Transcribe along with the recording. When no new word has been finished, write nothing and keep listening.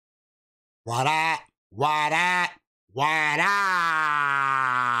What up? What up? What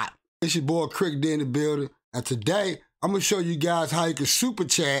up? It's your boy Crick D in the building, and today I'm gonna show you guys how you can super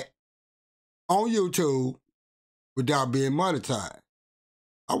chat on YouTube without being monetized.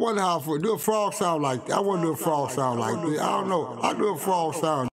 I wonder how do a frog sound like that. I want to do a frog sound like this. I don't know. I do a frog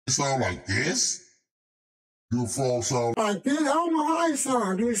sound. It sound like this? Do a frog sound Like this? I don't know how it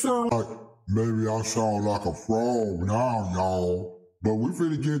sound. Do it sound like maybe I sound like a frog now, y'all. But we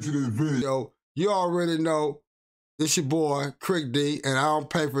finna get into this video. You already know it's your boy Crick D, and I don't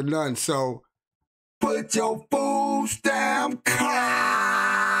pay for nothing. So put your food stamp card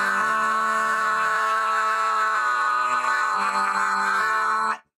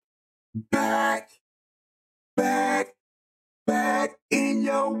back in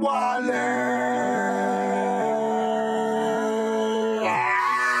your wallet.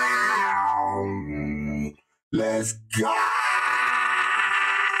 Let's go.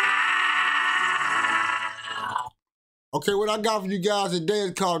 Okay, what I got for you guys today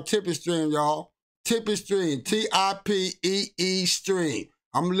is called tipeeestream, y'all. tipeeestream, T-I-P-E-E stream.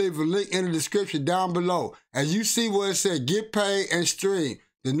 I'm going to leave a link in the description down below. As you see where it says get paid and stream,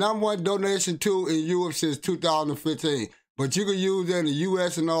 the #1 donation tool in Europe since 2015. But you can use it in the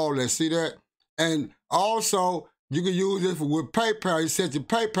US and all that, see that? And also, you can use this with PayPal. You set your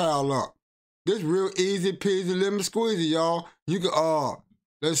PayPal up. This real easy peasy lemon squeezy, y'all. You can,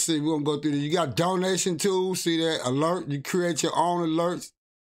 let's see, we're gonna go through this. You got donation tools, see that? Alert, you create your own alerts.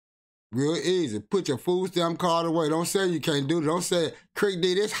 Real easy. Put your food stamp card away. Don't say you can't do it. Don't say, Crick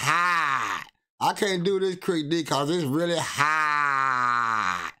D, this hot. I can't do this, Crick D, because it's really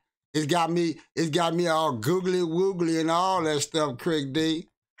hot. It's got me all googly woogly and all that stuff, Crick D.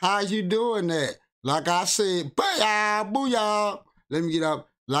 How you doing that? Like I said, booyah, booyah. Let me get up.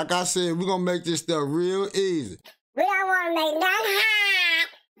 Like I said, we're gonna make this stuff real easy. We don't want to make nothing hot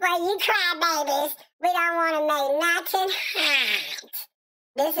for you crybabies. We don't want to make nothing hot.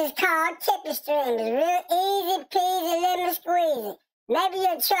 This is called tipeeestream. It's real easy peasy lemon squeezy. Maybe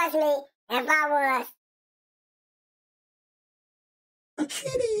you'll trust me if I was a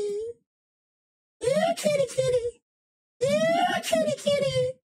kitty. Yeah, kitty, kitty. Yeah, kitty, kitty.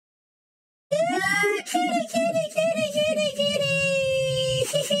 Yeah, kitty, kitty, kitty, kitty, kitty.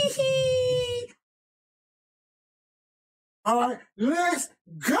 All right, let's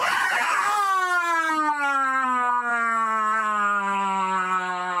go!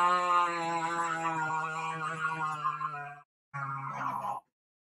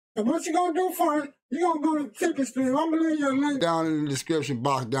 And what you gonna do first, you're gonna go to tipeeestream. I'm gonna leave you a link down in the description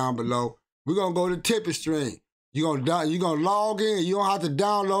box down below. We're gonna go to tipeeestream. You're gonna log in. You don't have to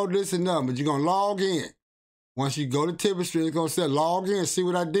download this and nothing, but you're gonna log in. Once you go to tipeeestream, it's gonna say log in, see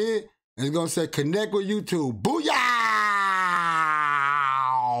what I did? And it's gonna say connect with YouTube. Booyah!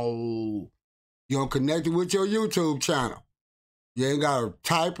 You're gonna connect it with your YouTube channel. You ain't gotta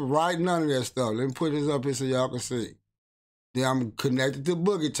type or write none of that stuff. Let me put this up here so y'all can see. Then I'm connected to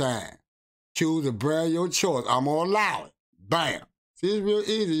Boogie Time. Choose a brand of your choice. I'm gonna allow it. Bam. See, it's real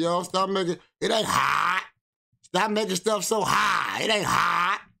easy, y'all. Stop making, it ain't hot. Stop making stuff so high. It ain't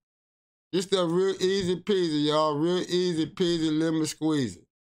hot. This stuff real easy peasy, y'all. Real easy peasy lemon squeezy.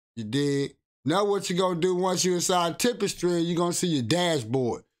 You dig? Now what you gonna do once you inside tipeeestream, you're gonna see your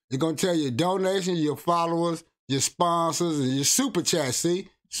dashboard. It's gonna tell you your donations, your followers, your sponsors, and your super chat, see?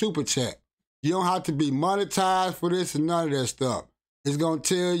 Super chat. You don't have to be monetized for this and none of that stuff. It's gonna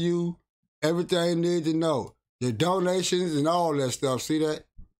tell you everything you need to know. Your donations and all that stuff, see that?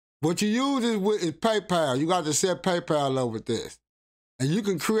 What you use is PayPal. You got to set PayPal up with this. And you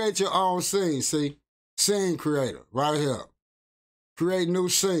can create your own scene, see? Scene creator, right here. Create new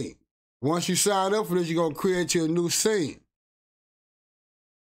scene. Once you sign up for this, you're gonna create your new scene.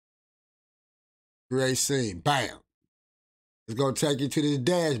 Create scene, bam. It's gonna take you to this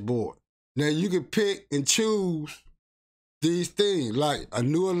dashboard. Now you can pick and choose these things, like a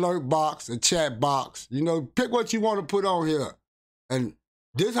new alert box, a chat box. You know, pick what you want to put on here. And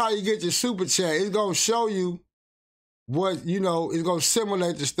this is how you get your super chat. It's gonna show you what, you know, it's gonna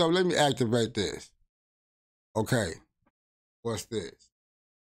simulate the stuff. Let me activate this. Okay, what's this?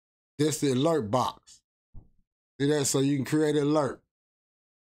 This is the alert box. See that? So you can create an alert.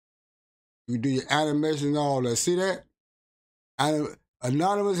 You do your animation and all that. See that?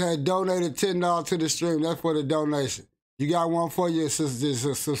 Anonymous had donated $10 to the stream. That's for the donation. You got one for your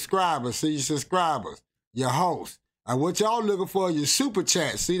subscribers. See your subscribers, your hosts. And what y'all looking for is your super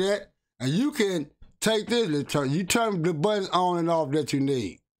chat. See that? And you can take this, you turn the buttons on and off that you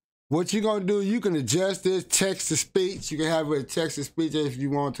need. What you're gonna do, you can adjust this text to speech. You can have it text to speech if you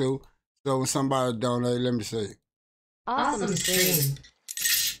want to. So when somebody donate, let me see. Awesome stream.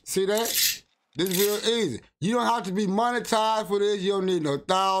 See that? This is real easy. You don't have to be monetized for this. You don't need no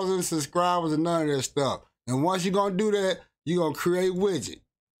 1,000 subscribers and none of that stuff. And once you're going to do that, you're going to create widget.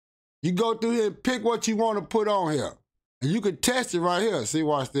 You go through here and pick what you want to put on here. And you can test it right here. See,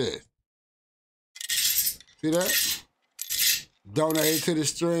 watch this. See that? Donate to the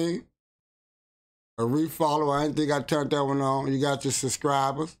stream. A refollow. I didn't think I turned that one on. You got your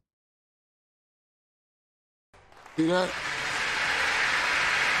subscribers. See that?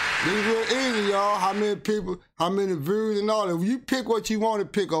 This is real easy, y'all. How many people, how many views and all that. You pick what you want to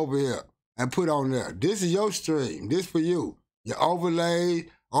pick over here and put on there. This is your stream. This for you. Your overlay.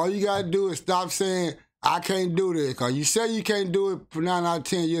 All you got to do is stop saying, I can't do this. Because you say you can't do it for 9 out of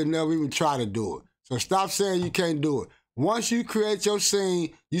 10, you'll never even try to do it. So stop saying you can't do it. Once you create your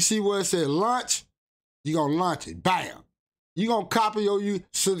scene, you see where it says launch, you're going to launch it. Bam. You're going to copy your,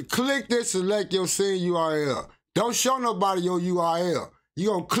 so click this, select your scene URL. Don't show nobody your URL.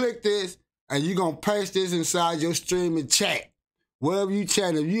 You're going to click this, and you're going to paste this inside your stream and chat. Wherever you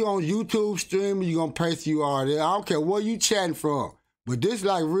chat. If you on YouTube streaming, you're going to paste the URL. I don't care where you chatting from. But this is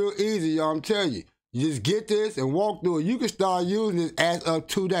like real easy, y'all. I'm telling you. You just get this and walk through it. You can start using this as of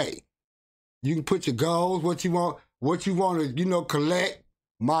today. You can put your goals, what you want to, collect.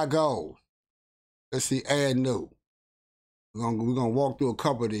 My goals. Let's see, add new. We're gonna walk through a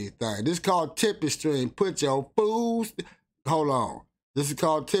couple of these things. This is called tipeeestream. Put your food. Hold on. This is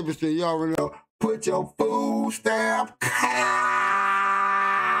called tipeeestream. You already know. Put your food stamp card.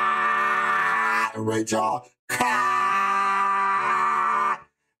 Rate y'all. Card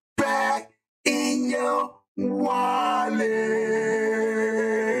back in your wallet.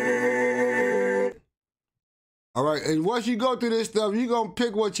 All right, and once you go through this stuff, you're gonna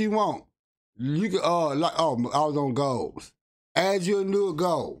pick what you want. You can I was on goals. Add you a new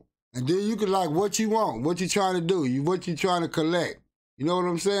goal. And then you can what you want, what you trying to do, what you trying to collect. You know what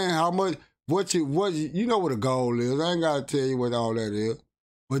I'm saying? How much, you know what a goal is. I ain't gotta tell you what all that is.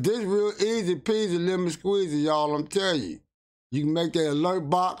 But this real easy peasy lemon squeezy, y'all, I'm telling you. You can make that alert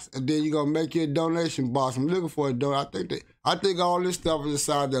box, and then you're gonna make your donation box. I'm looking for a donation. I think all this stuff is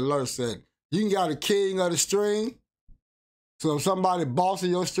inside the alert setting. You can got a king of the stream. So if somebody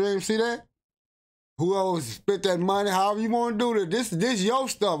bossing your stream, see that? Whoever spent that money, however you want to do this is your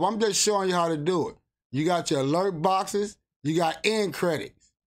stuff. I'm just showing you how to do it. You got your alert boxes. You got end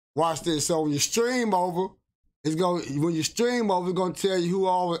credits. Watch this. So when you stream over, it's gonna tell you who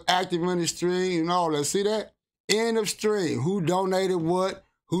all was active in the stream and all that. See that? End of stream. Who donated what?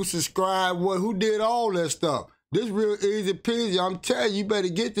 Who subscribed what? Who did all that stuff? This real easy peasy. I'm telling you, you better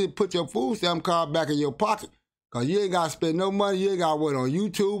get to put your food stamp card back in your pocket. Because you ain't got to spend no money. You ain't got to wait on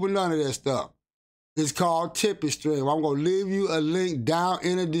YouTube or none of that stuff. It's called tipeeestream. I'm going to leave you a link down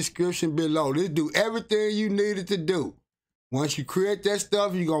in the description below. This do everything you needed to do. Once you create that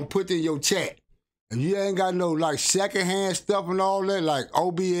stuff, you're going to put it in your chat. If you ain't got no secondhand stuff and all that, like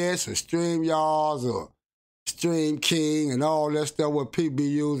OBS or StreamYards or Stream King and all that stuff what people be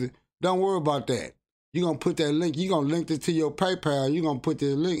using, don't worry about that. You're going to put that link. You're going to link it to your PayPal. You're going to put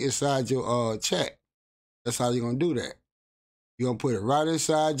this link inside your chat. That's how you're going to do that. You're going to put it right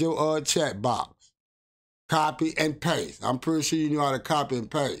inside your chat box. Copy and paste. I'm pretty sure you know how to copy and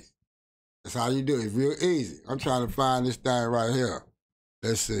paste. That's how you do it. It's real easy. I'm trying to find this thing right here.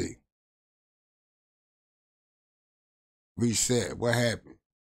 Let's see. Reset. What happened?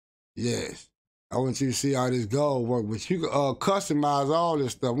 Yes. I want you to see how this goal works. But you can customize all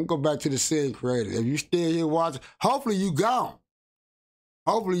this stuff. I'm going to go back to the scene creator. If you still here watching, hopefully you gone.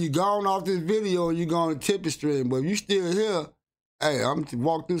 Hopefully you gone off this video and you gone to tipeeestream. But if you still here, hey, I'm to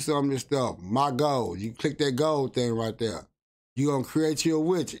walk through some of this stuff. My goal. You click that goal thing right there. You're going to create your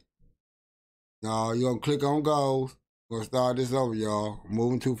widget. No, you're going to click on goals. We're going to start this over, y'all. I'm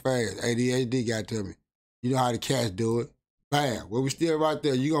moving too fast. ADHD got to me. You know how the cats do it. Bam. Well, we still right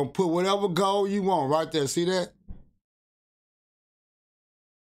there. You're going to put whatever goal you want right there. See that?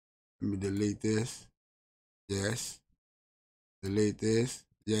 Let me delete this. Yes. Delete this.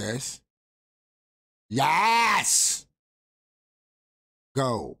 Yes. Yes!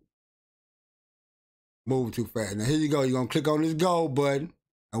 Go. Move too fast. Now here you go. You're going to click on this go button.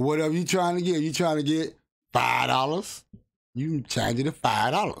 And whatever you're trying to get, you're trying to get $5. You can change it to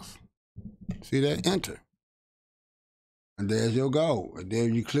 $5. See that? Enter. And there's your goal. And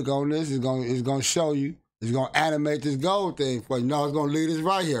then you click on this, it's gonna show you, it's gonna animate this goal thing for you. No, it's gonna lead us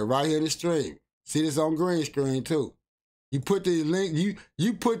right here in the stream. See this on green screen too. You put the link,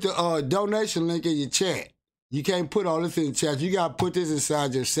 you put the donation link in your chat. You can't put all this in the chat. You gotta put this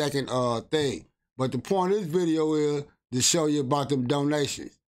inside your second thing. But the point of this video is to show you about them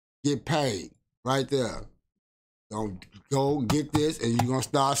donations. Get paid right there. Don't go get this and you're gonna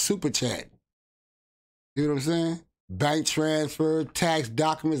start super chat. You know what I'm saying? Bank transfer, tax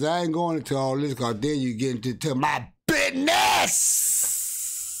documents. I ain't going into all this because then you get into my business.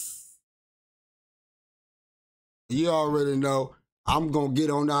 You already know. I'm going to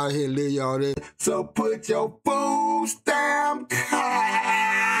get on out here and leave y'all there. So put your food stamp card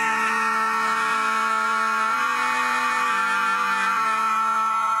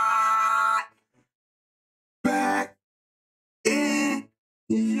back in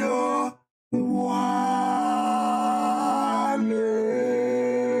your